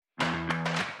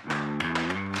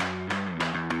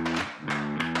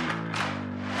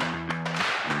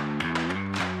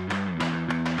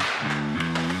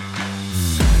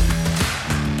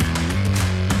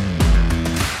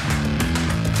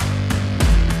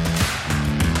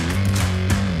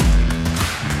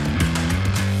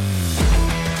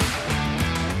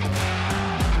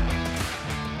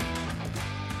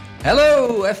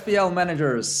Hello, FPL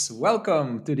managers.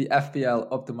 Welcome to the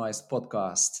FPL Optimized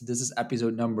podcast. This is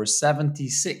episode number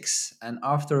 76. And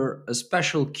after a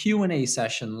special Q&A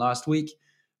session last week,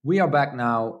 we are back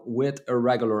now with a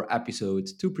regular episode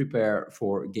to prepare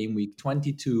for game week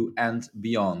 22 and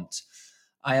beyond.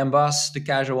 I am Bas, the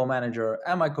casual manager,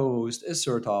 and my co-host is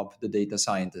Sertalp, the data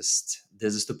scientist.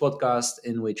 This is the podcast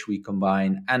in which we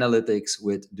combine analytics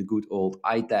with the good old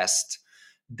eye test.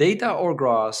 Data or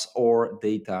grass, or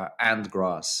data and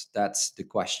grass? That's the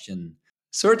question.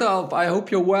 Sertalp, I hope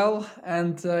you're well.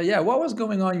 And what was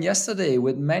going on yesterday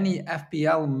with many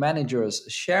FPL managers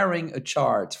sharing a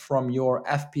chart from your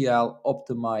FPL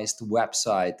optimized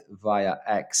website via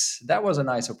X? That was a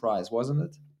nice surprise, wasn't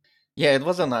it? Yeah, it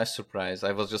was a nice surprise.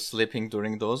 I was just sleeping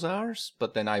during those hours,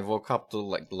 but then I woke up to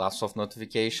lots of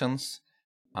notifications.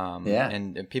 Yeah.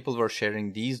 And people were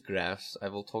sharing these graphs. I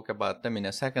will talk about them in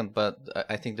a second, but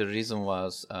I think the reason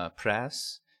was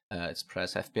it's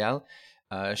Press FPL,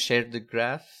 shared the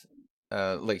graph,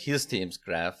 like his team's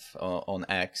graph on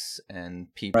X,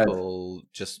 and people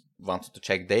just wanted to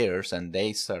check theirs, and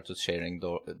they started sharing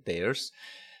theirs.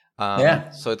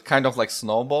 So it kind of like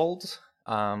snowballed.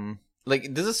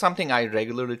 Like this is something I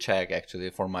regularly check actually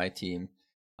for my team.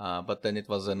 But then it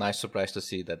was a nice surprise to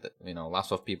see that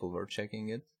lots of people were checking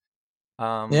it.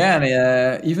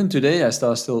 And even today, I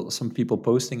saw still some people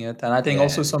posting it, and I think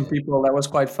also some people that was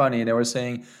quite funny. They were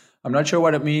saying, "I'm not sure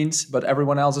what it means, but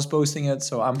everyone else is posting it,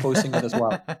 so I'm posting it as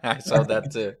well." I saw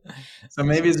that too. So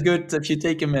maybe it's good if you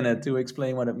take a minute to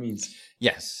explain what it means.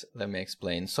 Yes, let me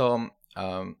explain. So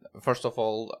first of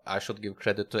all, I should give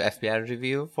credit to FPL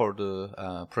Review for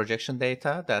the projection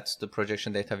data. That's the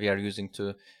projection data we are using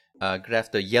to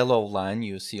graph the yellow line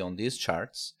you see on these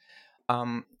charts.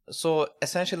 So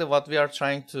essentially what we are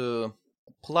trying to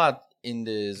plot in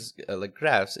these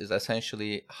graphs is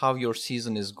essentially how your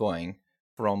season is going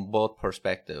from both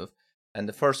perspective. And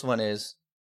the first one is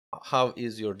how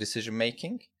is your decision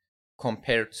making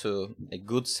compared to a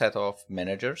good set of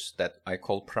managers that I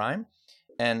call prime,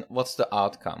 and what's the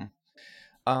outcome.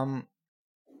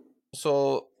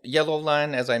 So yellow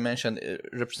line, as I mentioned,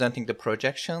 representing the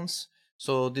projections.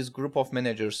 So this group of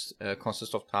managers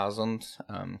consists of 1,000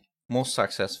 most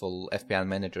successful FPL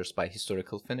managers by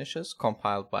historical finishes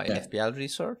compiled by FPL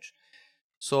research.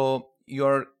 So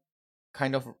you're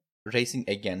kind of racing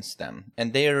against them,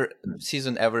 and their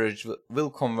season average will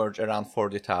converge around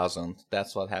 40,000.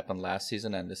 That's what happened last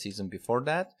season and the season before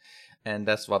that. And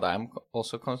that's what I'm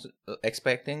also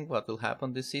expecting what will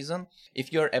happen this season.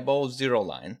 If you're above zero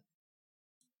line,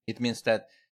 it means that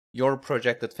your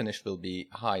projected finish will be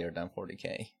higher than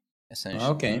 40K,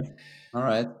 essentially. Okay. All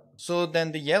right. So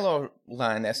then the yellow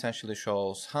line essentially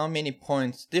shows how many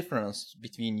points difference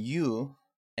between you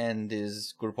and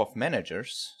this group of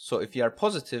managers. So if you are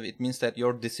positive, it means that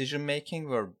your decision making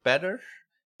were better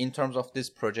in terms of this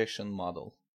projection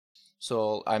model.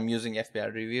 So I'm using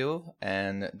FPL Review,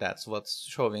 and that's what's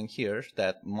showing here,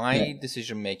 that my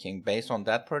decision making based on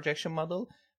that projection model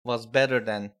was better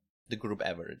than the group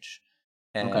average.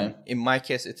 And in my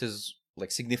case, it is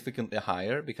like significantly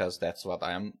higher because that's what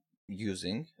I am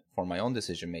using for my own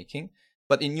decision making.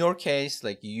 But in your case,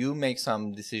 like you make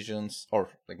some decisions, or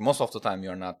like most of the time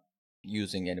you're not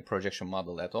using any projection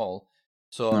model at all.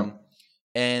 So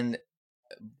and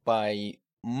by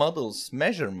model's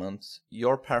measurements,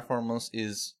 your performance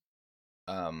is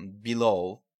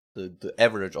below the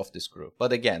average of this group.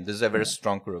 But again, this is a very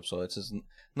strong group, so it is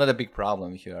not a big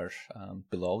problem if you are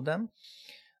below them.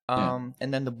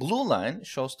 And then the blue line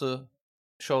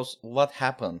shows what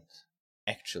happened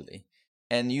actually.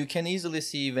 And you can easily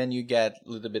see when you get a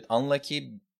little bit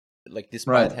unlucky, like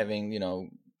despite having,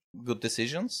 good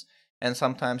decisions. And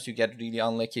sometimes you get really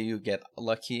unlucky, you get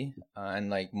lucky. And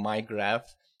like my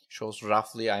graph shows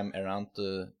roughly I'm around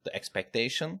the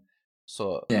expectation.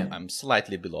 So I'm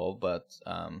slightly below, but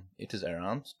it is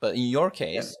around. But in your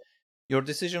case, your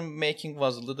decision making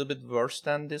was a little bit worse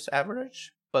than this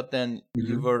average, but then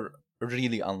you were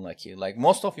really unlucky. Like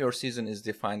most of your season is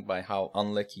defined by how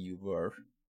unlucky you were.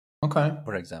 Okay.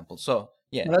 For example. So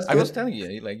yeah, I was telling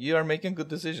you, like you are making good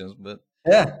decisions, but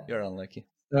you're unlucky.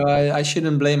 So I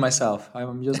shouldn't blame myself.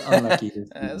 I'm just unlucky.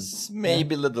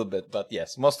 Maybe a little bit, but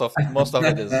yes, most of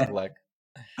it is luck.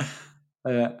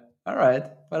 All right,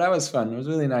 but that was fun. It was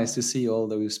really nice to see all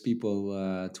those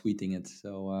people tweeting it.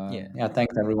 So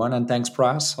thanks everyone, and thanks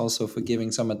Pras also for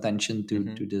giving some attention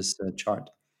to this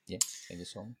chart. Yeah, thank you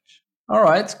so much. All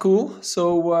right, cool.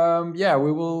 So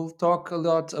we will talk a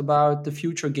lot about the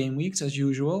future game weeks as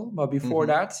usual. But before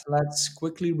that, let's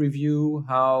quickly review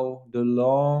how the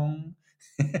long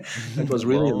it was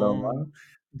really a long one.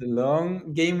 The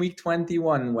long game week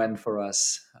 21 went for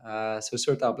us. So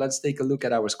Sertalp, let's take a look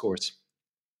at our scores.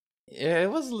 Yeah,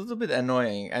 it was a little bit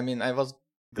annoying. I mean, I was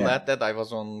Yeah. glad that I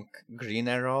was on green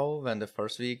arrow when the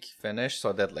first week finished,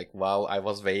 so that like while I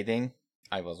was waiting,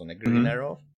 I was on a green Mm-hmm.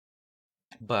 arrow.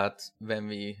 But when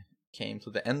we came to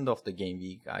the end of the game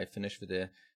week, I finished with a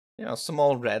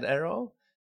small red arrow.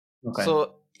 Okay.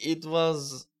 So it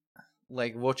was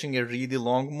like watching a really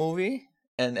long movie,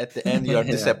 and at the end you are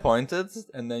Yeah. disappointed,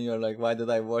 and then you're like, why did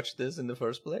I watch this in the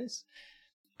first place?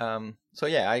 So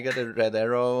yeah, I got a red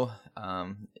arrow.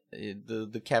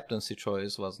 The captaincy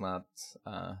choice was not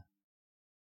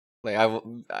like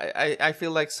I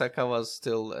feel like Saka was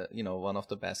still one of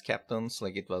the best captains.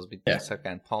 Like it was between Yeah. Saka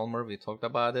and Palmer. We talked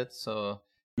about it, so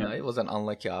Yeah. it was an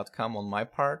unlucky outcome on my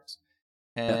part.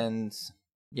 Yeah. And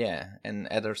yeah, and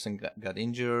Ederson got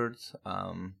injured.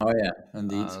 Oh yeah,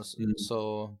 indeed.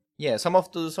 So yeah, some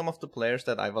of the players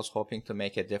that I was hoping to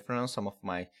make a difference, some of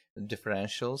my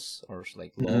differentials or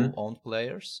like low Mm-hmm. owned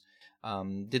players,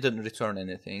 didn't return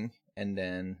anything, and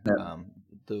then Yeah.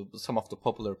 some of the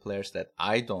popular players that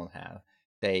I don't have,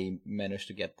 they managed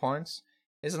to get points.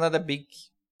 It's not a big,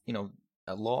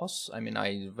 a loss. I mean,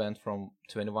 I went from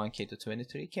 21k to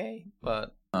 23k,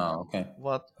 but Oh, okay.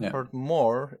 what Yeah. hurt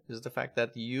more is the fact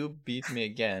that you beat me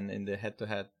again in the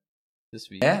head-to-head this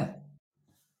week. Yeah.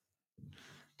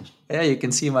 Yeah, you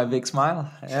can see my big smile.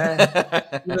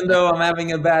 Yeah. Even though I'm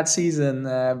having a bad season,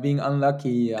 being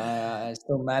unlucky, I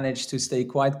still managed to stay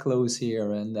quite close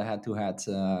here in the head-to-head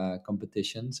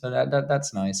competition. So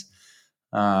that's nice.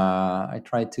 I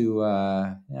try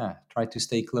to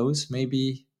stay close.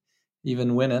 Maybe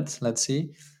even win it. Let's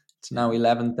see. It's now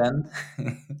 11-10.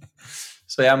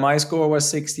 So yeah, my score was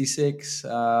 66.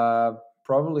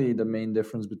 Probably the main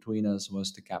difference between us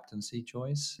was the captaincy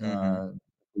choice. Mm-hmm.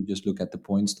 We just look at the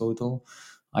points total.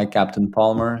 I captained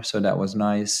Palmer, so that was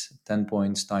nice. 10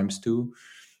 points times two.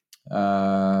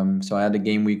 So I had a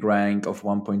game week rank of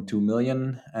 1.2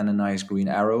 million and a nice green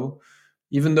arrow.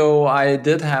 Even though I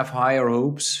did have higher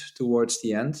hopes towards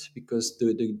the end because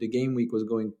the game week was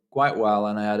going quite well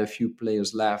and I had a few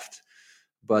players left.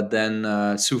 But then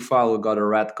Sufal got a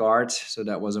red card, so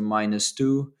that was a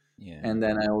 -2. Yeah. And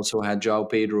then I also had João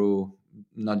Pedro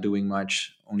not doing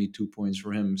much, only 2 points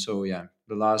for him. So yeah,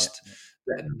 the Yeah. last,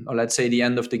 or let's say the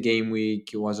end of the game week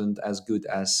wasn't as good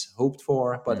as hoped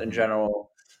for. But in Mm-hmm.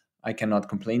 general, I cannot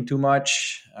complain too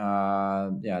much.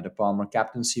 Yeah, the Palmer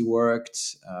captaincy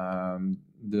worked.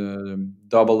 The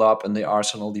double up in the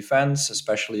Arsenal defense,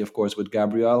 especially of course with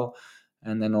Gabriel,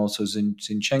 and then also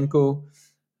Zinchenko.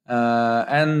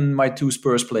 And my two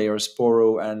Spurs players,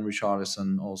 Poro and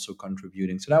Richarlison, also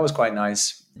contributing. So that was quite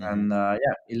nice. Mm-hmm. And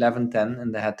yeah, 11-10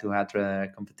 in the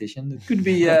head-to-head competition. It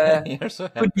You're so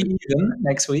could be happy. even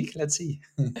next week. Let's see.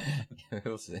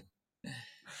 We'll see.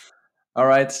 All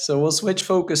right, so we'll switch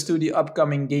focus to the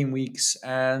upcoming game weeks,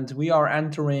 and we are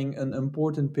entering an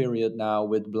important period now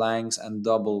with blanks and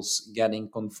doubles getting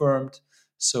confirmed.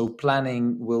 So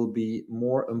planning will be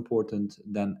more important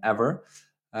than ever.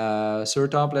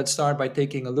 Sertop, let's start by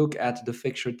taking a look at the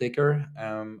fixture ticker.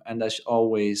 And as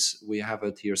always, we have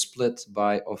it here split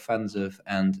by offensive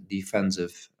and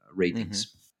defensive Mm-hmm.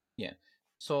 ratings. Yeah.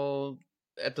 So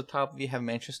at the top we have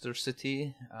Manchester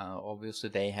City. Obviously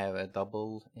they have a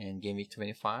double in game week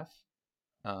 25.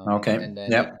 Okay. And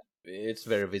then Yep. it's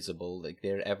very visible. Like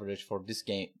their average for this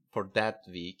game for that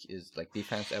week is like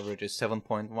defense average is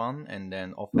 7.1, and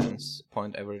then offense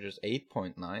point average is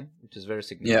 8.9, which is very Yep.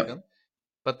 significant.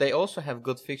 But they also have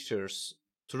good fixtures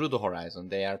through the horizon.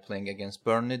 They are playing against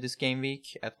Burnley this game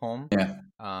week at home. Yeah.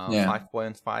 Yeah.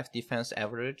 5.5 defense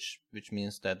average, which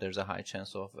means that there's a high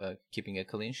chance of keeping a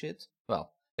clean sheet.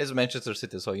 Well, it's Manchester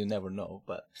City, so you never know.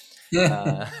 But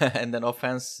Yeah. and then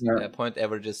offense Yeah. point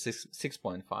average is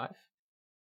 6.5.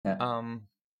 Yeah.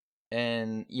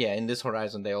 And yeah, in this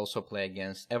horizon, they also play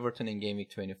against Everton in game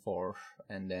week 24,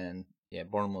 and then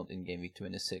Bournemouth in game week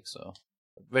 26. So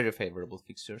very favorable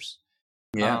fixtures.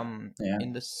 Yeah. Yeah.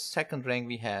 In the second rank,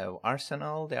 we have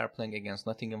Arsenal. They are playing against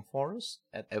Nottingham Forest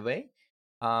at away.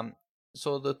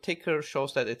 So the ticker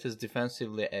shows that it is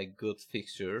defensively a good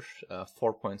fixture,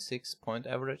 4.6 point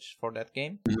average for that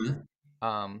game.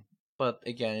 Mhm. But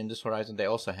again, in this horizon, they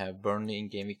also have Burnley in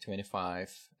game week 25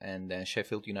 and then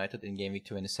Sheffield United in game week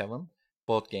 27.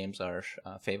 Both games are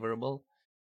favorable.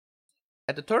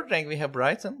 At the third rank, we have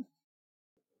Brighton.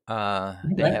 They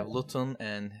Okay. have Luton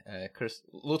and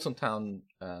Luton Town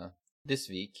this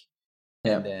week,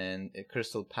 and Yeah. then a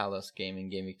Crystal Palace game in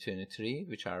game week 23,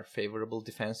 which are favorable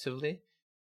defensively.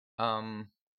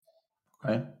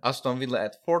 Okay. Aston Villa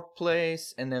at fourth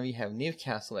place, and then we have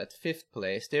Newcastle at fifth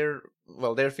place. Their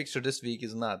fixture this week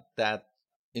is not that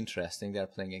interesting. They're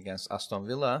playing against Aston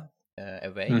Villa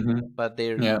away. Mm-hmm. But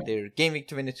their Yeah. game week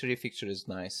 23 fixture is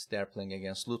nice. They are playing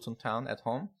against Luton Town at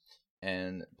home,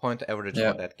 and point average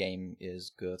Yeah. for that game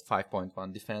is good: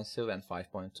 5.1 defensive and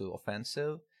 5.2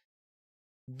 offensive.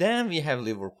 Then we have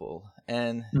Liverpool,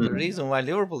 and the Mm. reason why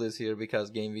Liverpool is here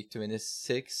because game week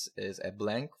 26 is a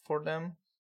blank for them.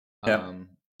 Yeah.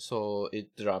 So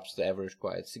it drops the average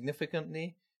quite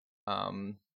significantly.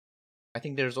 I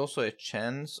think there's also a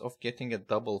chance of getting a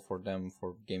double for them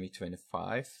for game week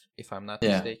 25, if I'm not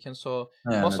Yeah. mistaken. So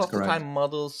Yeah, most that's of the correct. time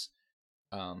models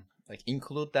like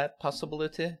include that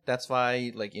possibility. That's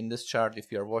why, like in this chart, if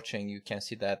you're watching, you can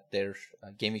see that their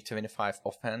game week 25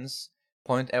 offense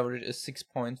point average is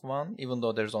 6.1, even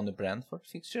though there's only Brentford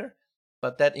fixture.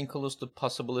 But that includes the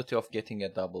possibility of getting a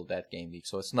double that game week.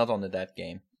 So it's not only that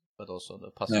game, but also the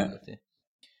Yeah. possibility.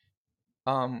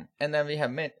 And then we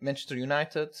have Manchester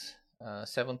United,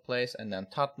 7th place, and then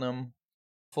Tottenham,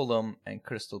 Fulham, and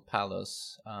Crystal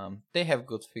Palace. They have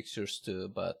good fixtures too,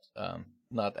 but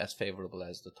not as favorable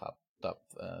as the top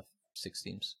 6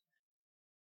 teams.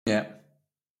 Yeah.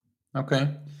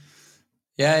 Okay.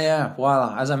 Yeah, yeah. Well,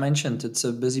 as I mentioned, it's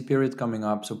a busy period coming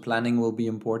up, so planning will be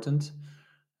important.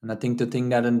 And I think the thing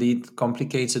that indeed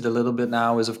complicates it a little bit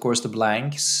now is, of course, the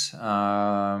blanks.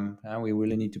 And we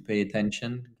really need to pay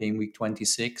attention. Game week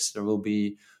 26, there will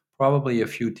be probably a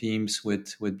few teams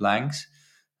with blanks,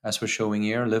 as we're showing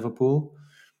here, Liverpool.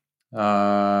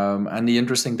 And the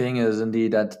interesting thing is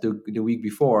indeed that the week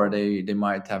before they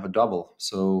might have a double.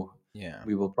 So Yeah.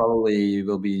 we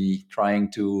will be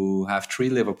trying to have 3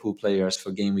 Liverpool players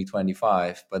for game week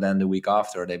 25, but then the week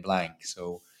after they blank.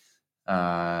 So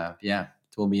yeah,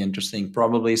 it will be interesting.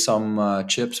 Probably some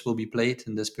chips will be played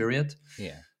in this period.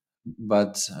 Yeah.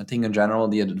 But I think in general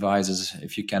the advice is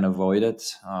if you can avoid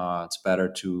it, it's better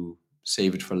to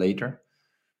save it for later.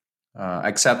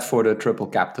 Except for the triple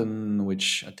captain,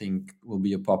 which I think will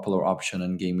be a popular option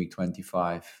in game week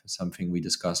 25, something we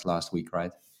discussed last week,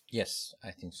 right? Yes,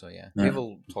 I think so. Yeah, we Yeah.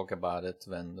 will talk about it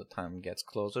when the time gets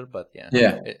closer. But yeah,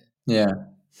 Yeah. Yeah.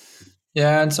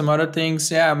 Yeah. And some other things.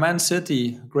 Yeah. Man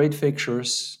City, great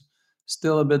fixtures.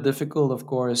 Still a bit difficult, of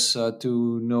course,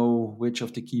 to know which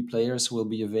of the key players will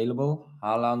be available.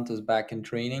 Haaland is back in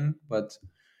training, but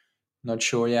not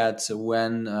sure yet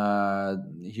when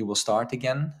he will start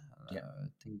again. yeah, I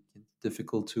think it's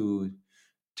difficult to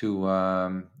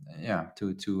yeah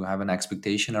to have an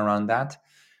expectation around that.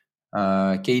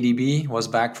 KDB was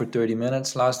back for 30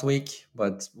 minutes last week,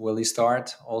 but will he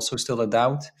start? Also, still a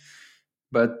doubt.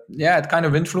 But yeah, it kind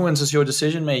of influences your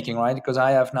decision making, right? Because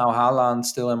I have now Haaland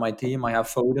still in my team. I have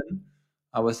Foden.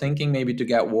 I was thinking maybe to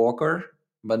get Walker,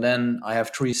 but then I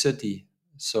have 3 City,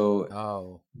 so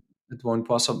oh, it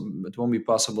won't be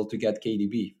possible to get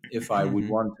KDB if I would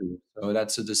want to. So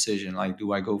that's a decision. Like,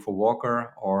 do I go for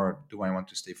Walker or do I want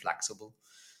to stay flexible?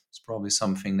 It's probably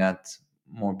something that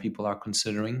more people are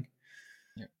considering.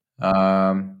 yeah,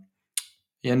 Um,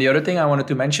 and the other thing I wanted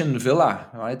to mention, Villa,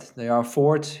 right? They are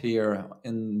fourth here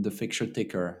in the fixture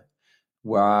ticker,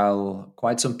 while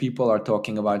quite some people are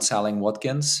talking about selling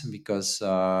Watkins because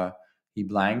he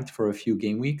blanked for a few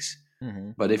game weeks.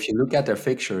 mm-hmm. But if you look at their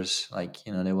fixtures, like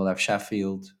they will have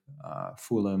Sheffield,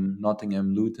 Fulham,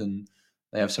 Nottingham, Luton.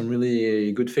 They have some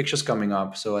really good fixtures coming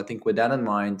up. So I think with that in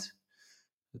mind,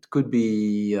 it could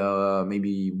be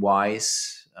maybe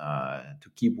wise to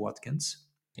keep Watkins.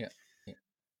 yeah, yeah,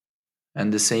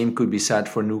 And the same could be said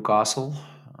for Newcastle.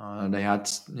 They had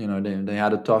they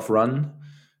had a tough run,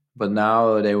 but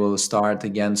now they will start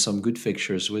again some good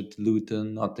fixtures with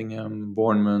Luton, Nottingham,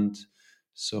 Bournemouth.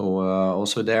 So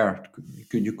also there,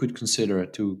 you could consider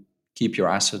to keep your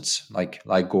assets like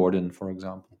Gordon, for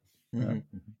example. mm-hmm. Yeah,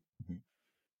 Mm-hmm. Mm-hmm.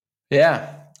 yeah.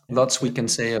 Yeah, Lots we can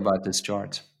say about this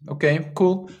chart. Okay,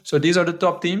 cool. So these are the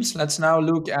top teams. Let's now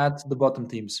look at the bottom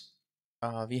teams.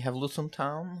 We have Luton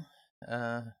Town,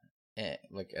 uh,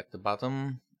 like at the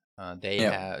bottom.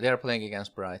 Yeah, They are playing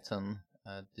against Brighton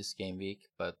this game week,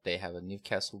 but they have a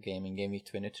Newcastle game in game week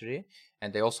 23,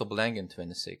 and they also blank in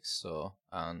 26, so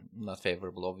not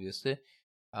favorable, obviously.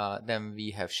 Then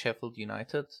we have Sheffield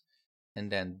United, and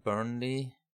then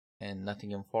Burnley and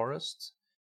Nottingham Forest.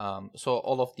 So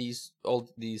all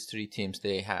these 3 teams,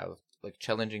 they have like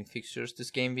challenging fixtures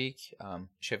this game week.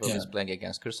 Sheffield yeah, is playing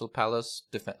against Crystal Palace.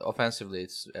 Offensively,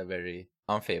 it's a very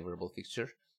unfavorable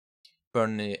fixture.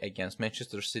 Burnley against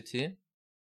Manchester City.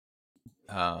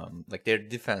 Like their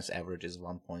defense average is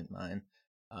 1.9,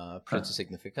 pretty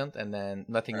significant. And then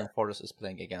Nottingham Forest is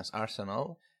playing against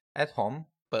Arsenal at home,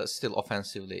 but still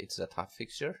offensively, it's a tough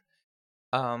fixture.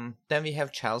 Then we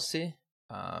have Chelsea.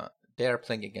 They are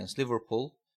playing against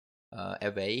Liverpool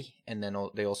away, and then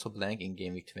they also blank in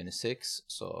game week 26.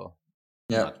 So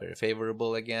Yeah. not very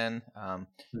favorable again. No.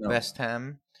 West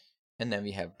Ham, and then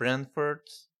we have Brentford,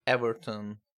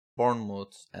 Everton,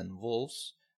 Bournemouth, and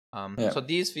Wolves. Yeah. So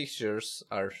these fixtures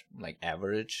are like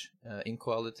average in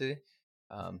quality.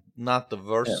 Not the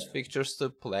worst Yeah. fixtures to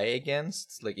play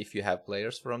against, like if you have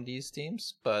players from these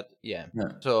teams, but yeah.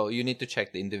 Yeah. So you need to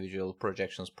check the individual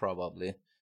projections probably.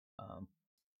 Um,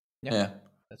 yeah, Yeah.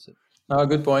 that's it. No,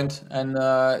 good point. And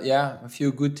yeah, a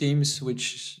few good teams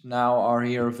which now are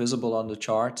here visible on the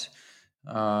chart,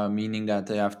 meaning that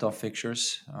they have tough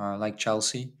fixtures, like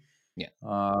Chelsea. Yeah.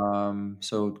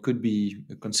 So it could be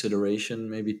a consideration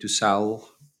maybe to sell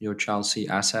your Chelsea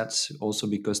assets, also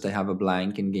because they have a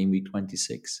blank in game week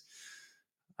 26.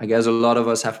 I guess a lot of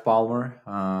us have Palmer.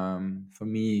 For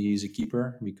me, he's a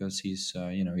keeper because he's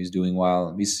doing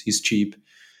well. He's cheap,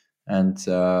 and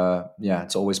yeah,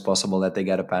 it's always possible that they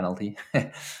get a penalty.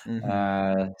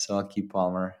 Mm-hmm. So I'll keep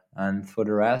Palmer. And for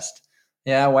the rest,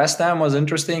 yeah, West Ham was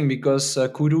interesting because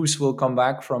Kudus will come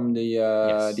back from the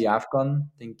Yes. Afcon.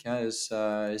 I think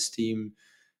his team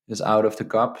is out of the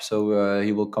cup, so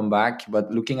he will come back.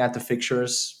 But looking at the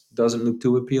fixtures, doesn't look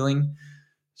too appealing.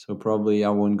 So probably I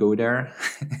won't go there.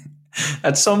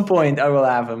 At some point, I will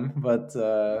have him, but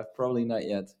probably not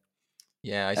yet.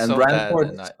 Yeah, I And saw that,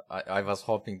 Brentford, and I was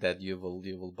hoping that you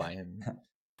will buy him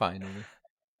finally.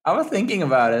 I was thinking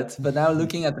about it, but now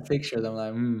looking at the fixtures, I'm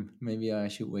like, maybe I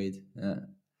should wait.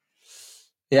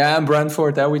 Yeah, and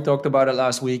Brentford, we talked about it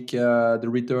last week. The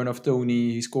return of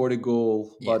Tony, he scored a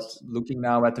goal, but Yes. looking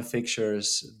now at the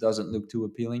fixtures, it doesn't look too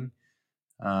appealing.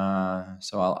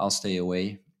 So I'll stay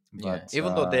away. Yeah, But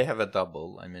even though they have a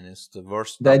double, I mean, it's the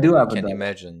worst they double do you have a can double.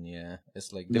 imagine. Yeah,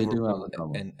 it's like They do have Liverpool a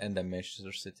double. and then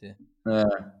Manchester City. Yeah,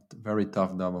 very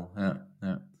tough double. Yeah,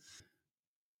 yeah.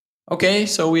 Okay,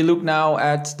 so we look now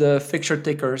at the fixture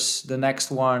tickers. The next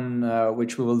one,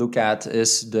 which we will look at,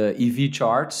 is the EV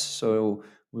charts. So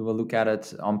we will look at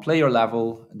it on player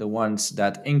level, the ones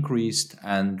that increased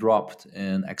and dropped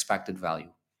in expected value.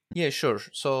 Yeah, sure.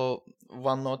 So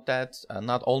one note that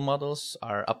not all models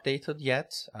are updated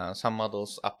yet. Some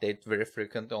models update very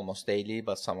frequently, almost daily,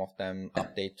 but some of them Yeah.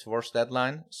 update towards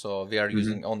deadline. So we are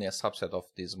using Hmm. only a subset of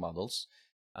these models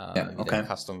Yeah. with a Okay.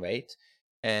 custom weight.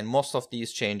 And most of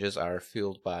these changes are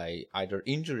fueled by either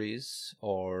injuries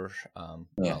or, Yeah.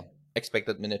 well,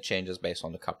 expected minute changes based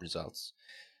on the cup results.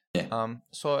 Yeah.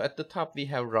 So at the top we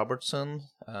have Robertson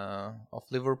of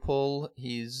Liverpool.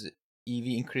 His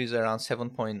EV increased around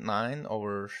 7.9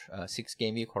 over 6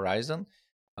 game week horizon,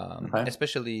 Okay.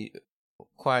 especially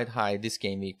quite high this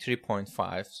game week,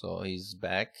 3.5. So he's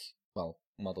back. Well,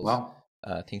 models Wow.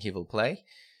 think he will play.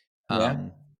 Yeah.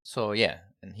 So yeah,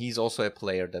 and he's also a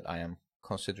player that I am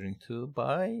considering to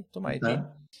buy to my Okay. team.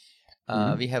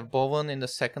 We Hmm. have Bowen in the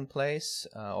second place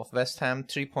of West Ham,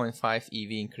 3.5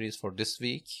 EV increase for this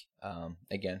week.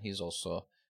 Again, he's also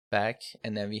back.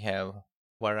 And then we have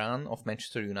Varane of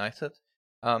Manchester United.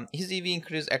 His EV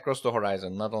increase across the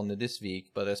horizon, not only this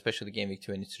week, but especially game week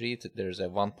 23, there's a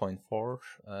 1.4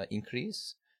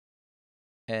 increase.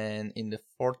 And in the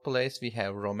fourth place, we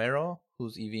have Romero,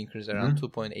 whose EV increase around Hmm.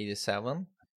 2.87.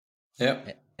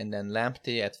 Yeah. And then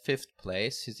Lamptey at fifth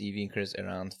place, his EV increase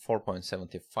around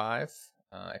 4.75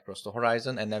 across the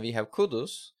horizon. And then we have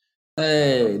Kudus.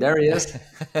 Hey, there he is.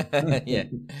 Yeah,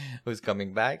 who's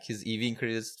coming back. His EV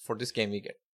increased for this game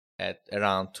week at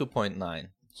around 2.9.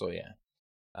 So yeah,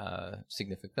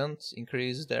 significant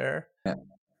increase there. Yeah.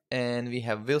 And we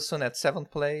have Wilson at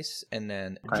seventh place, and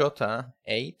then Okay. Jota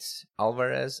 8,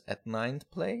 Alvarez at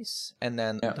ninth place, and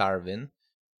then Yeah. Darwin.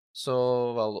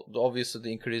 So, well, obviously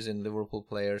the increase in Liverpool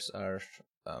players are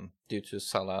due to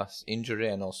Salah's injury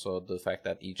and also the fact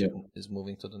that Yeah. Egypt is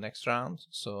moving to the next round.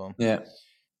 So, Yeah.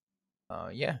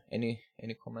 yeah, any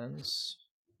comments?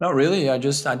 Not really. I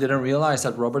didn't realize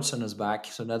that Robertson is back,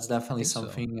 so that's I definitely think so.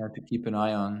 something to keep an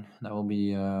eye on.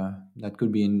 That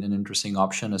could be an interesting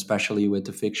option, especially with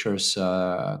the fixtures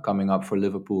coming up for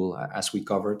Liverpool, as we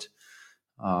covered.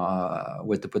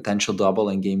 With the potential double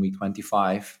in game week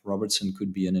 25, Robertson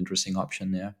could be an interesting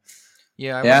option. Yeah,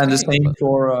 Yeah, I was yeah, and the thinking same about.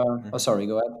 for. Oh, Mhm. sorry.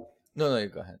 Go ahead. No, no, you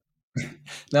go ahead.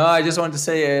 No, I just wanted to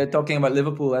say, talking about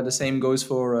Liverpool, the same goes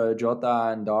for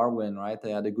Jota and Darwin, right?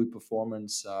 They had a good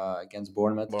performance against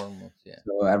Bournemouth. Bournemouth, yeah.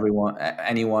 So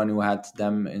anyone who had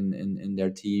them in their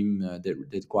team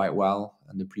did quite well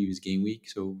in the previous game week.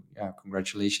 So yeah,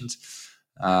 congratulations.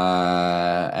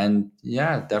 And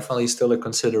yeah, definitely still a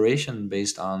consideration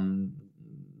based on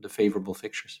the favorable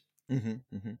fixtures.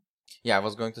 Yeah, I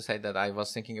was going to say that I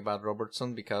was thinking about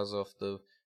Robertson because of the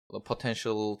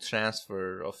potential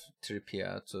transfer of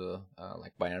Trippier to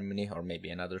like Bayern Munich or maybe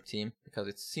another team because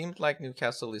it seemed like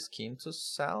Newcastle is keen to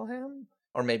sell him.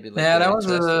 or maybe like Yeah, they're that was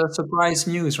interested. a surprise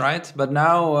news, right? But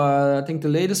now I think the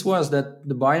latest was that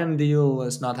the Bayern deal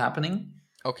is not happening.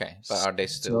 Okay, but are they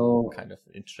still So kind of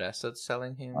interested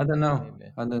selling I him? don't know.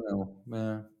 Maybe. I don't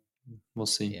know. We'll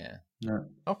see. Yeah. Yeah.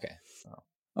 Okay. Well,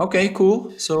 Okay,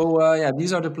 cool. So yeah,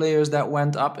 these are the players that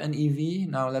went up in EV.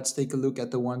 Now let's take a look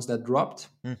at the ones that dropped.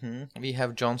 we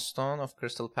have Johnston of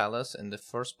Crystal Palace in the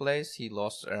first place. He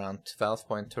lost around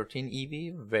 12.13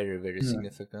 EV, very very Yeah.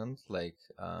 significant, like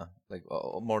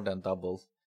more than double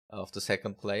of the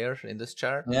second player in this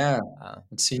chart. Yeah, Uh,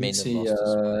 it seems mainly lost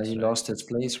his he place, right? lost his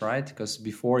place, right? Because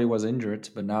before he was injured,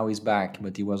 but now he's back,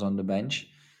 but he was on the bench.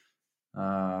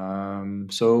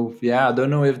 So yeah, I don't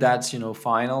know if that's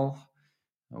final.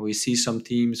 We see some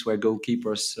teams where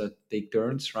goalkeepers take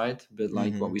turns, right? A bit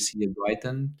like what Mm-hmm. we see at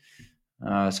Brighton.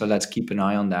 So let's keep an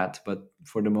eye on that. But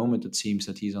for the moment, it seems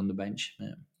that he's on the bench.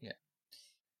 Yeah, Yeah.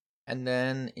 And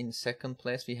then in second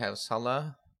place we have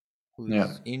Salah, who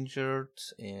yeah, is injured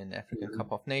in African Mhm.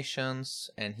 Cup of Nations,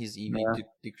 and his EV Yeah.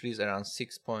 decreased around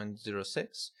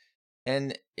 6.06.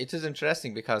 And it is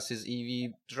interesting because his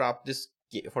EV dropped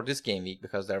for this game week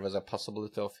because there was a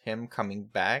possibility of him coming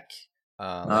back,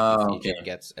 like if Oh, okay. Egypt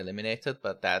gets eliminated,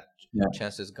 but that Yeah,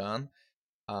 chance is gone.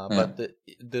 yeah, But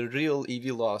the real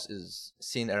EV loss is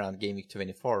seen around game week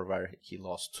 24, where he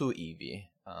lost 2 EV,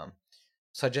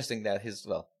 suggesting that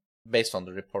based on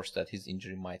the reports, that his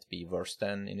injury might be worse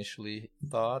than initially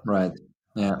thought. right.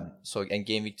 Yeah, And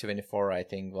game week 24, I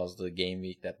think, was the game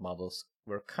week that models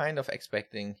were kind of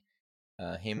expecting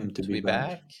him him to to be be back.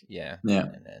 back. Yeah, Yeah,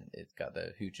 and then it got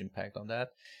a huge impact on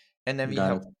that. And then we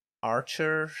got it. have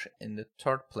Archer in the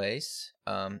third place.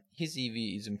 His EV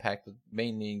is impacted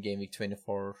mainly in game week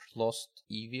 24, lost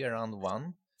EV around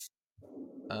 1.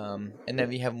 And then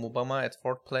we have Mubama at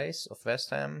fourth place of West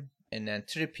Ham, and then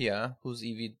Trippier, whose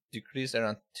EV decreased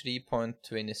around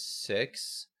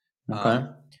 3.26. Okay.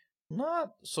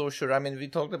 Not so sure. I mean, we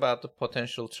talked about the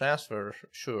potential transfer,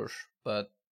 sure,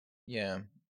 but yeah,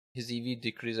 his EV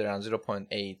decreased around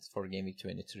 0.8 for game week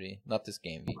 23. Not this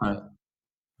game week, Okay. but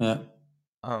Yeah,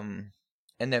 um,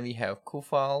 and then we have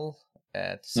Kufal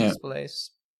at yeah. sixth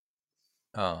place.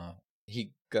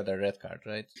 He got a red card,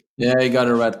 right? Yeah, he got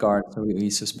a Yes. red card, so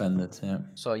he's suspended. Yeah,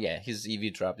 So yeah, his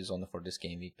EV drop is only for this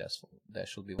game week. That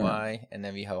should be yeah. why. And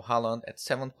then we have Haaland at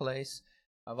seventh place.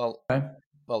 Uh, well, Okay.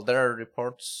 there are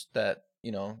reports that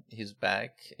he's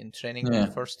back in training with the Yeah,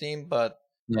 first team, but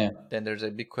yeah. then there's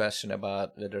a big question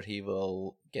about whether he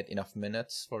will get enough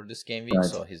minutes for this game week. Right.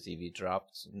 So his EV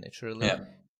dropped naturally. Yeah.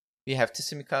 We have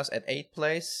Tsimikas at eighth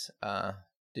place,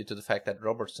 due to the fact that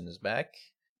Robertson is back.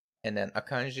 And then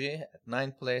Akanji at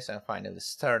ninth place, and finally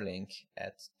Sterling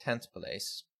at 10th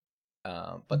place.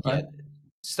 But Okay. yeah,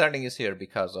 Sterling is here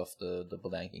because of the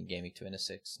blank in Game Week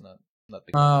 26, not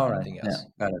because of All right. anything Yeah, else.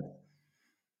 got it.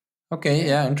 Okay. Yeah.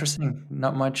 Yeah, interesting.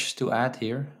 Not much to add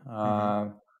here.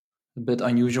 Mm-hmm. A bit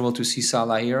unusual to see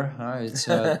Salah here. It's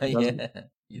Yeah,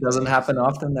 you'd doesn't think happen so.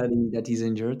 often that he's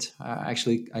injured.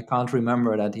 Actually, I can't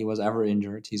remember that he was ever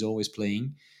injured. He's always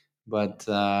playing, but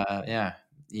yeah,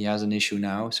 he has an issue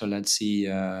now. So let's see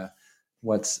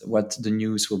what the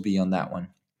news will be on that one.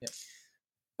 Yeah,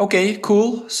 Okay,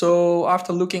 cool. So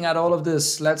after looking at all of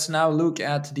this, let's now look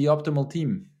at the optimal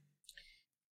team.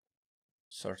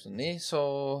 certainly.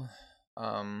 So,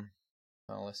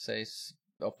 well, let's say it's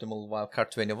optimal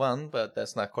wildcard 21, but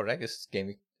that's not correct. It's game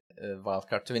week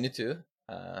wildcard 22.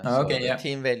 So Okay, the yeah,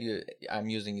 team value I'm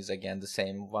using is again the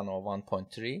same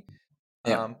 101.3.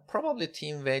 yeah, Probably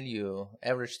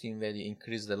average team value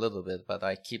increased a little bit, but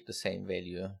I keep the same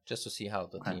value just to see how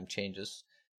the okay, team changes.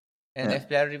 And yeah,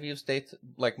 FPL reviews date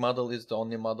model is the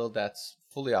only model that's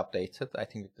fully updated, I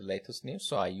think, with the latest news,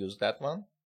 so I use that one.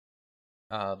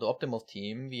 The optimal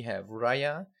team, we have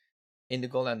Raya in the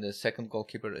goal, and the second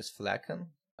goalkeeper is Flacken.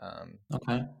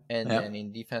 okay, And yeah, then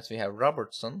in defense, we have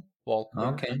Robertson, Walker,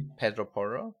 okay, Pedro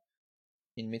Porro.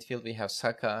 In midfield, we have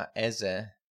Saka, Eze,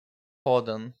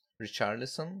 Foden,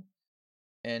 Richarlison.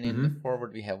 And in the mm-hmm.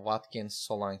 forward, we have Watkins,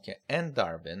 Solanke, and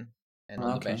Darwin. And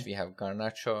on the bench, Okay, we have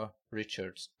Garnacho,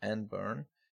 Richards, and Byrne.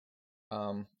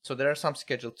 So there are some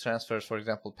scheduled transfers. For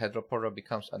example, Pedro Porro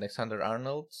becomes Alexander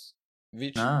Arnold,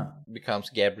 which ah, becomes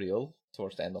Gabriel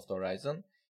towards the end of the horizon.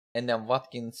 And then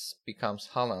Watkins becomes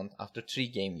Haaland after 3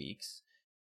 game weeks.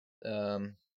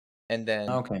 Um, and then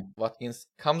okay, Watkins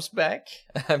comes back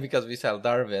because we sell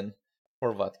Darwin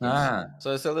for Watkins. ah,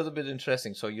 So it's a little bit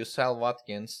interesting. So you sell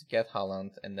Watkins, get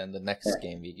Haaland, and then the next yeah,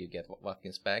 game week you get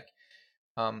Watkins back.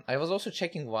 I was also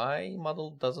checking why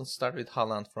model doesn't start with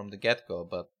Haaland from the get-go,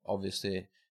 but obviously,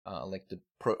 the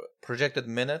projected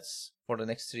minutes for the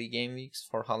next 3 game weeks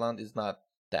for Haaland is not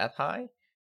that high.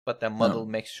 But the model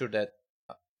no, makes sure that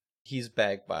he's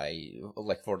back by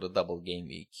like for the double game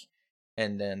week,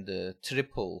 and then the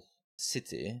triple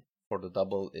city for the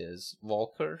double is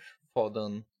Walker,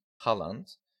 Foden,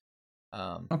 Haaland.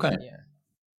 Okay.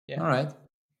 Yeah. All right.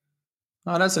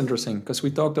 Oh, that's interesting because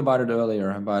we talked about it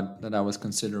earlier about that I was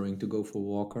considering to go for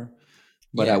Walker,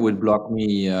 but Yeah, that would block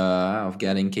me of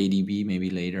getting KDB maybe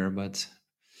later. But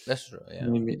that's true. Yeah.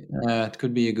 maybe it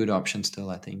could be a good option still.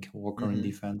 I think Walker in Mm-hmm.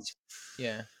 defense.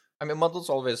 Yeah. I mean, models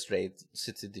always rate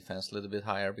City defense a little bit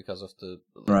higher because of the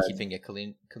like Right. keeping a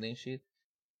clean sheet.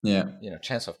 Yeah.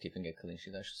 Chance of keeping a clean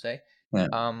sheet, I should say. Yeah.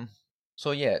 Um,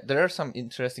 so yeah, there are some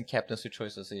interesting captaincy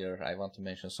choices here I want to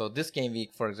mention. So this game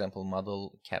week, for example,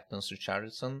 model captains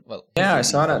Richarlison. Well, his Yeah, I EV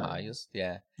saw is the that. highest.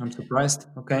 Yeah, I'm surprised.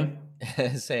 Okay.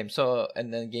 same. So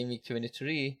and then game week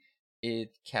 23,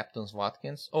 it captains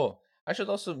Watkins. Oh, I should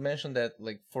also mention that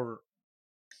like for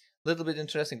little bit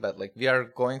interesting, but like we are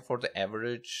going for the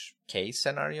average case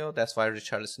scenario. That's why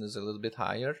Richarlison is a little bit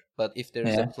higher. But if there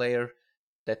is a Yeah. player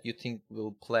that you think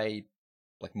will play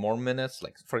like more minutes,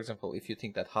 like for example, if you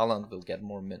think that Haaland will get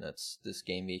more minutes this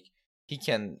game week, he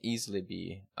can easily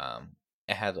be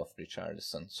ahead of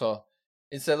Richarlison. So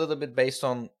it's a little bit based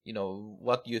on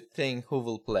what you think who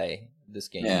will play this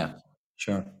game Yeah. week.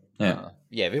 Sure. Yeah.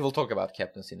 Yeah, we will talk about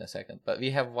captains in a second. But we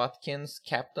have Watkins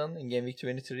captain in game week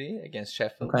 23 against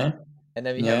Sheffield. Okay. And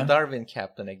then we have Yeah. Darwin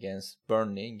captain against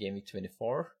Burnley in game week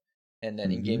 24. And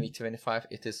then in game Mm-hmm. week 25,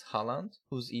 it is Haaland,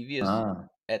 whose EV is Ah.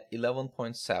 at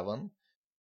 11.7,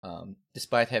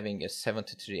 despite having a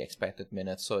 73 expected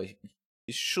minutes. So it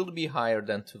should be higher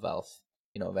than 12,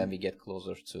 when we get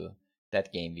closer to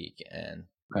that game week. And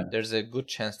Okay. there's a good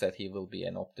chance that he will be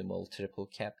an optimal triple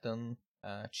captain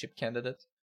chip candidate.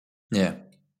 Yeah.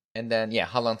 And then, yeah,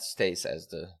 Haaland stays as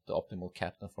the optimal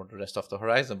captain for the rest of the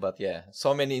horizon. But yeah,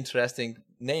 so many interesting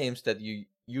names that you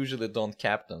usually don't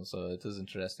captain. So it is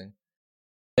interesting.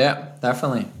 Yeah.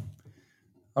 Definitely.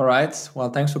 All right. Well,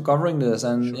 thanks for covering this.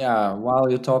 And Sure. yeah, while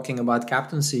you're talking about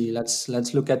captaincy, let's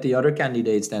look at the other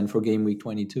candidates then for game week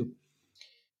 22.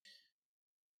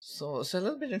 So it's a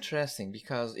little bit interesting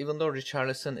because even though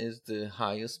Richarlison is the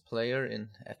highest player in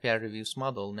FPI Review's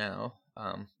model now,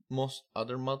 most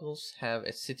other models have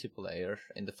a City player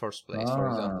in the first place. For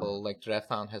Ah. example, like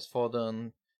Drafthound has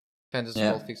Foden, Fantasy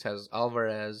Yeah. Fix has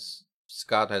Alvarez,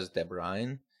 Scott has De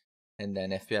Bruyne, and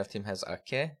then FPL team has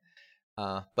Ake.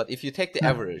 But if you take the Yeah.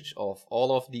 average of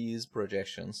all of these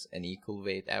projections, an equal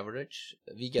weight average,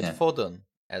 we get Yeah. Foden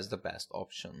as the best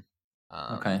option.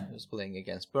 Okay. He was playing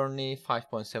against Burnley,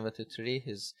 5.73,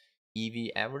 his EV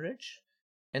average.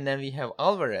 And then we have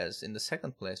Alvarez in the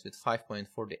second place with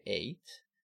 5.48.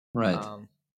 Right. Um,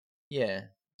 yeah,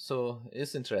 so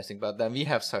it's interesting. But then we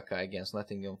have Saka against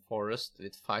Nottingham Forest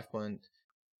with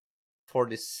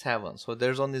 5.47. So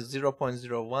there's only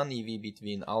 0.01 EV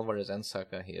between Alvarez and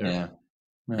Saka here. Yeah.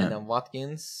 And Yeah. then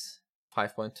Watkins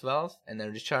 5.12, and then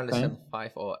Okay. Richarlison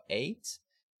 5.08.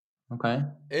 Okay.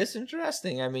 It's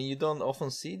interesting. I mean, you don't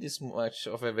often see this much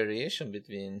of a variation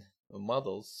between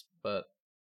models, but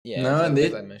yeah, No, as I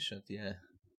indeed. mentioned, yeah, maybe we can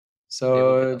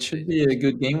So it should update be it. a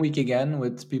good game week again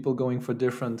with people going for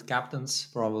different captains,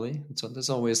 probably. So that's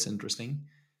always interesting.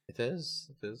 It is.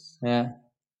 It is. Yeah.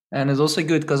 And it's also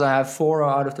good because I have 4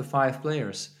 out of the 5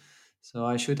 players. So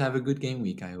I should have a good game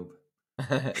week, I hope.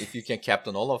 If you can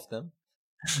captain all of them.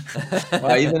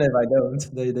 Well, even if I don't,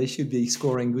 they should be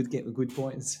scoring good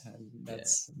points. And Yeah.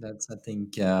 that's I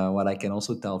think what I can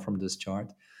also tell from this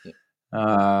chart.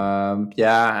 Yeah.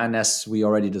 Yeah, and as we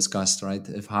already discussed, right?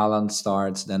 If Haaland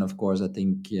starts, then of course I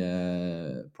think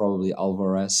probably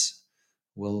Alvarez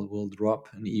will drop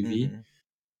an EV.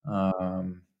 Mm-hmm.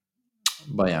 Um,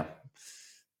 but yeah,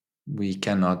 we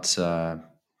cannot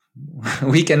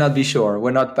we cannot be sure.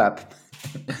 We're not Pep.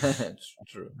 It's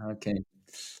true. Okay.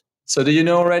 So do you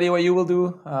know already what you will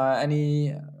do?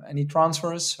 Any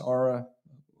transfers or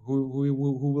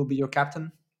who will be your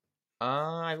captain?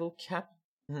 I will cap.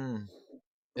 Hmm.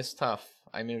 It's tough.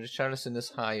 I mean, Richarlison is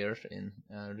higher in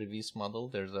Revis model.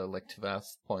 There's a like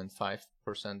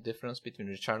 12.5% difference between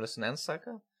Richarlison and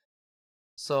Saka.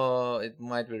 So it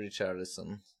might be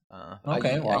Richarlison.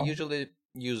 Okay, I wow. usually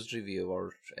use review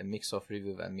or a mix of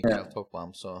review and Yeah. Mikel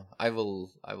Toplam. So I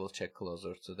will check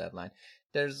closer to that line.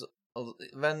 There's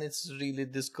when it's really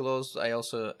this close, I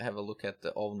also have a look at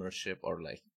the ownership or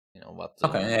like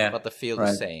Okay, yeah. what the field is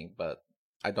Right. saying, but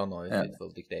I don't know if Yeah. it will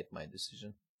dictate my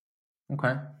decision.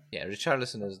 Okay. Yeah,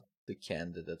 Richarlison is the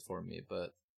candidate for me,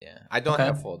 but yeah, I don't Okay.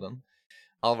 have Foden.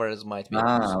 Alvarez might be a Ah,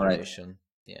 right. consideration.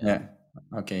 Yeah. Yeah.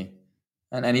 Okay.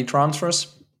 And any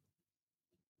transfers?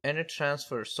 Any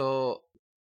transfer. So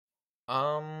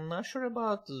I'm not sure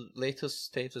about the latest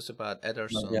status about Not yet.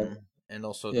 Ederson and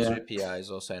also Yeah. Trippier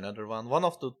is also another one. One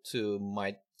of the two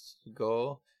might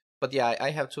go, but yeah,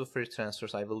 I have two free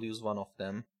transfers. I will use one of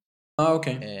them, Oh,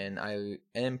 okay. and I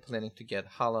am planning to get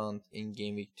Haaland in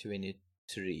game week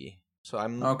 23. So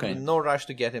I'm Okay. in no rush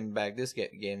to get him back this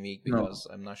game week No. because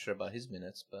I'm not sure about his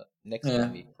minutes, but next game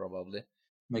Yeah. week probably.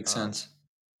 Makes Um, sense.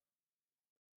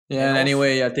 Yeah, and and also,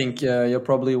 anyway, I think you're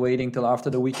probably waiting till after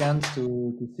the weekend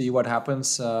to see what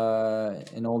happens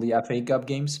in all the FA Cup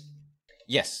games.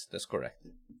 yes, that's correct.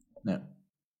 Yeah.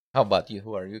 How about you?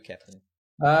 Who are you, Captain?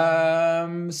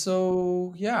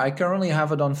 So yeah, I currently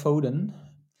have it on Foden.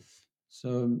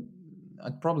 So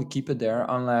I'd probably keep it there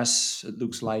unless it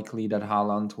looks likely that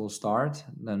Haaland will start.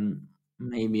 Then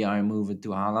maybe I move it to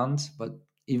Haaland. But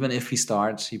even if he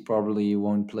starts, he probably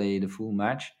won't play the full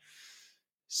match.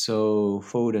 So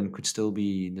Foden could still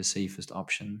be the safest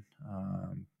option.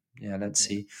 Yeah, let's Yeah,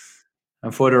 see.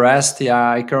 And for the rest,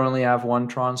 yeah, I currently have one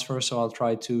transfer, so I'll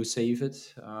try to save it.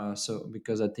 So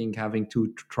because I think having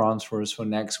two transfers for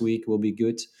next week will be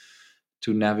good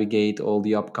to navigate all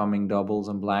the upcoming doubles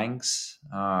and blanks.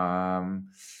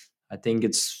 I think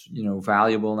it's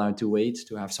valuable now to wait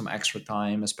to have some extra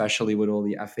time, especially with all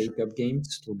the FA sure, Cup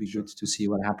games. It will be good sure. to see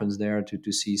what happens there,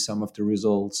 to see some of the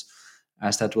results,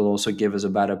 as that will also give us a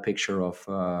better picture of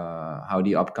how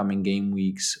the upcoming game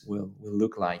weeks will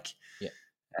look like. Yeah.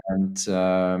 And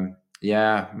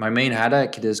yeah, my main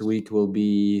headache this week will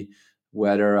be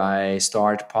whether I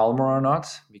start Palmer or not,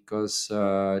 because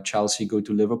Chelsea go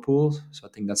to Liverpool. So I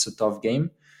think that's a tough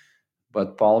game.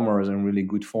 But Palmer is in really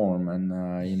good form, and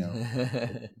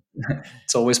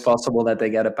it's always possible that they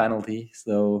get a penalty.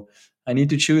 So I need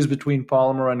to choose between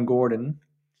Palmer and Gordon.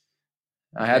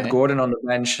 I had Okay. Gordon on the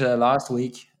bench last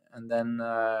week, and then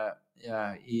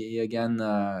yeah, he again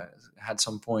had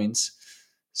some points.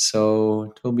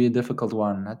 So it will be a difficult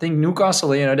one. I think Newcastle,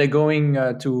 they're going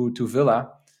to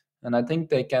Villa, and I think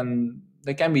they can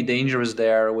be dangerous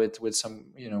there with some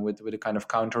with a kind of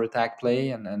counter attack play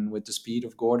and with the speed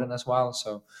of Gordon as well.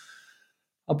 So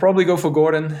I'll probably go for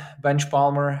Gordon, bench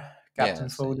Palmer, Yeah, captain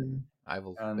same. Foden, I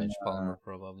will and bench Palmer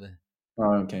probably.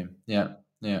 oh, okay, yeah,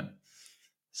 yeah.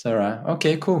 Sarah.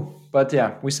 Okay, cool. But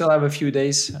yeah, we still have a few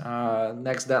days.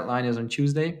 Next deadline is on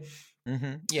Tuesday.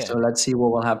 Mm-hmm. So Yeah. let's see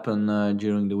what will happen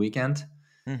during the weekend.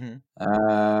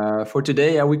 Mm-hmm. For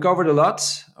today, we covered a lot.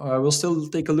 We'll still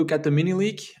take a look at the mini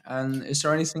league. And is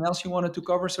there anything else you wanted to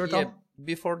cover, Yeah. Sertal?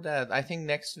 Before that, I think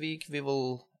next week we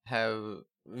will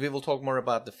talk more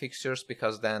about the fixtures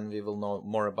because then we will know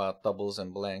more about doubles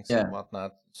and blanks and Yeah,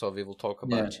 whatnot. So we will talk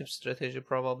yeah. about chip strategy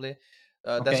probably.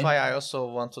 That's why Okay. I also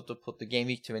wanted to put the game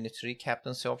week 23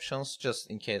 captaincy options just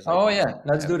in case like Oh, we yeah. don't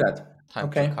Let's have do that. time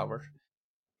to Okay. cover.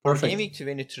 For game Perfect. week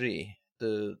 23,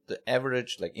 the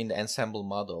average like in the ensemble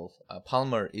model,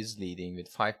 Palmer is leading with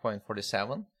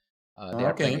 5.47. They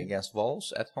are playing Okay. against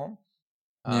Wolves at home.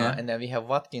 Yeah. And then we have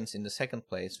Watkins in the second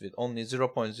place with only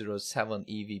 0.07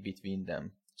 EV between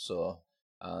them. So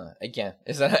again,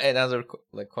 it's another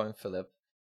like coin flip.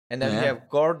 And then we Yeah. have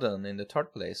Gordon in the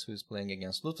third place, who's playing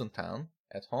against Luton Town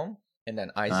at home. And then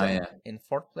Ah, Isaac yeah. in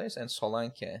fourth place and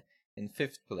Solanke in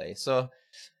fifth place. So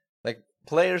like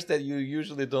players that you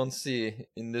usually don't see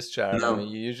in this chart. I mean,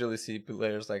 No. you usually see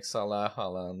players like Salah,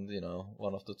 Haaland,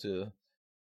 one of the two.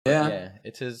 But Yeah. yeah,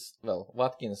 it is well.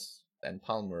 Watkins and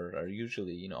Palmer are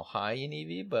usually high in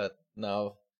EV, but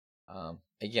now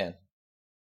again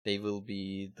they will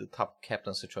be the top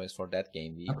captaincy choice for that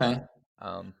game week. Okay.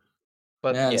 Um,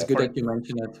 but Yeah, it's yeah, good that you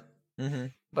mentioned it.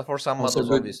 for some Also models,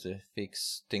 good. obviously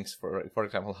fix things. For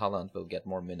example, Haaland will get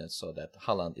more minutes, so that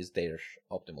Haaland is their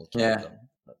optimal Yeah. captain.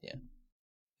 But yeah,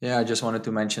 Yeah, I just wanted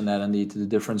to mention that indeed the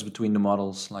difference between the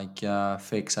models, like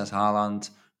Fix has Haaland,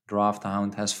 Draft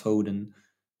Hound has Foden.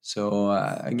 So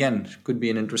again, could be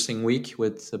an interesting week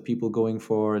with people going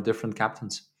for different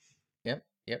captains. yep,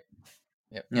 yep,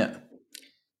 yep. Yeah.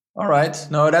 All right.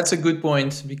 No, that's a good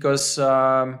point because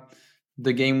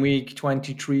the game week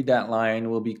 23 deadline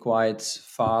will be quite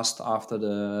fast after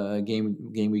the game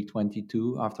week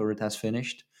 22 after it has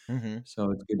finished. Mm-hmm.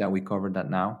 So it's good that we covered that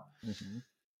now. Mm-hmm.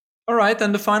 All right,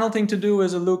 and the final thing to do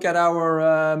is a look at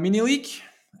our mini league,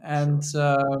 and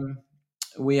Sure.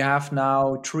 we have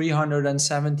now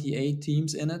 378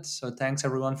 teams in it. So thanks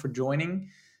everyone for joining,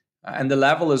 and the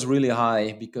level is really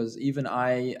high because even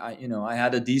I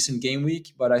had a decent game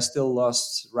week, but I still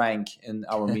lost rank in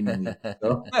our mini league.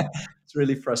 So it's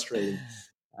really frustrating.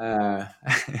 Uh,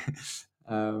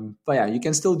 but yeah, you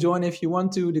can still join if you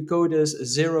want to. The code is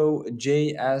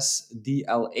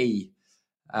 0JSDLA.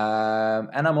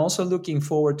 And I'm also looking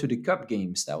forward to the cup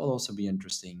games. That will also be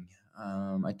interesting.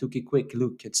 I took a quick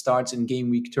look. It starts in game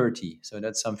week 30, so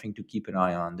that's something to keep an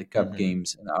eye on. The cup Mm-hmm.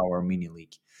 games in our mini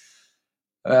league.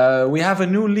 We have a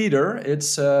new leader.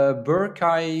 It's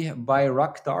Berkay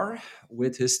Bayraktar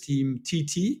with his team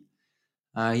TT.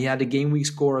 He had a game week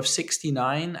score of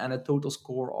 69 and a total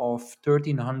score of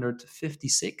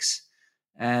 1356.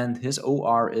 And his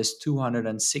OR is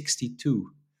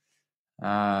 262.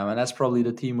 And that's probably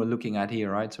the team we're looking at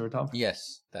here, right, Sertalp?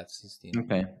 Yes, that's his team.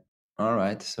 Okay. All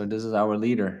right. So this is our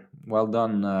leader. Well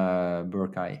done,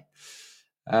 Burkai.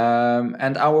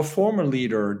 And our former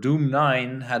leader,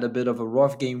 Doom9, had a bit of a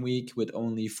rough game week with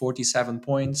only 47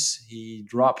 points. He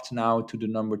dropped now to the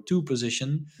number 2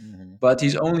 position, but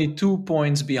he's only 2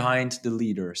 points behind the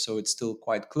leader. So it's still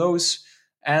quite close.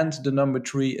 And the number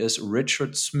 3 is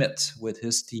Richard Smith with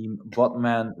his team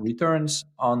Botman Returns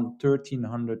on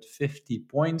 1350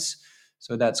 points.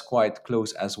 So that's quite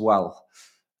close as well.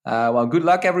 Well, good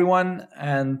luck, everyone.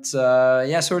 And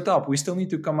yeah, Sertalp, we still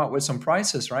need to come up with some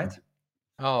prizes, right?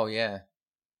 Oh, yeah.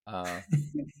 Yeah,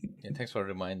 thanks for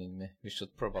reminding me. We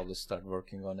should probably start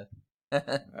working on it.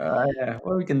 Yeah,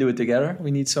 well, we can do it together.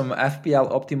 We need some FPL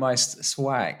optimized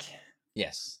swag.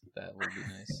 Yes, that would be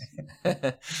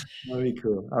nice. Very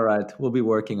cool. All right, we'll be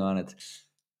working on it.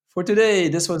 For today,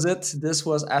 this was it. This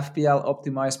was FPL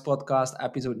Optimized Podcast,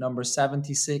 episode number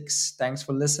 76. Thanks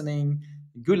for listening.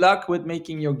 Good luck with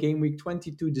making your Game Week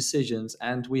 22 decisions,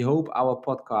 and we hope our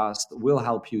podcast will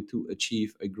help you to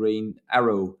achieve a green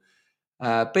arrow.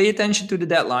 Pay attention to the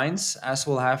deadlines, as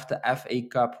we'll have the FA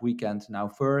Cup weekend now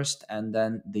first, and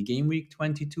then the Game Week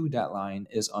 22 deadline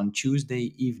is on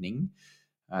Tuesday evening.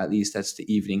 At least that's the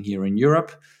evening here in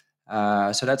Europe.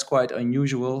 So that's quite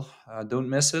unusual. Don't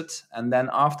miss it. And then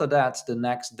after that, the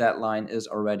next deadline is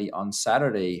already on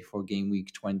Saturday for Game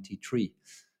Week 23.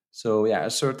 So yeah,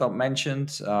 as Sertalp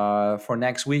mentioned, for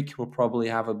next week we'll probably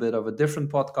have a bit of a different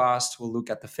podcast. We'll look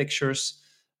at the fixtures.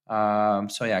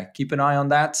 So yeah, keep an eye on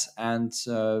that, and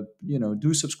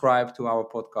do subscribe to our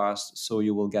podcast so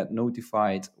you will get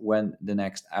notified when the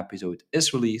next episode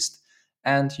is released.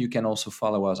 And you can also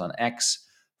follow us on X.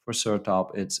 For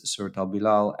Sertalp, it's Sertalp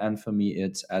Bilal, and for me,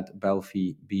 it's at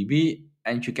Belfi BB.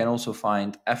 And you can also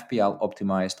find FPL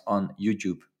Optimized on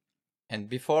YouTube. And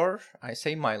before I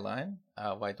say my line,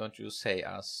 why don't you say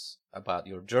us about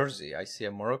your jersey? I see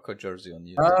a Morocco jersey on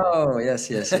you today. Oh, yes,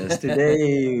 yes, yes.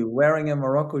 Today, wearing a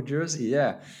Morocco jersey.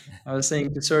 Yeah. I was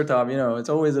saying to Sertab, it's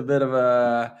always a bit of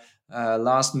a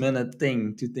last minute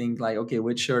thing to think like, okay,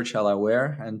 which shirt shall I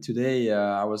wear? And today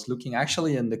I was looking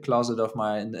actually in the closet of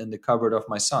in the cupboard of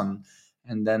my son.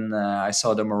 And then I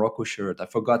saw the Morocco shirt. I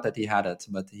forgot that he had it,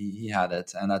 but he had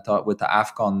it. And I thought with the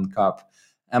AFCON Cup,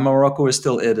 and Morocco is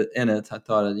still in it, I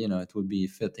thought, it would be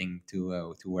fitting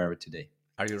to wear it today.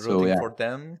 Are you So rooting yeah, for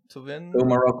them to go win?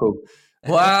 Morocco.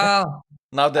 Well,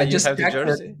 Now I that you just have the checked it.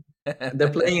 jersey? They're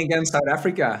playing against South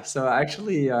Africa, so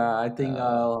actually, I think uh,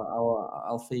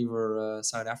 I'll favor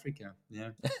South Africa. Yeah.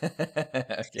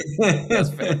 okay, that's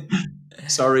fair.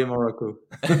 Sorry, Morocco.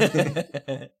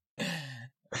 Okay.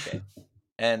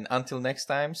 And until next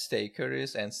time, stay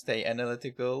curious and stay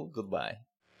analytical. Goodbye.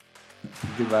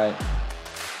 Goodbye.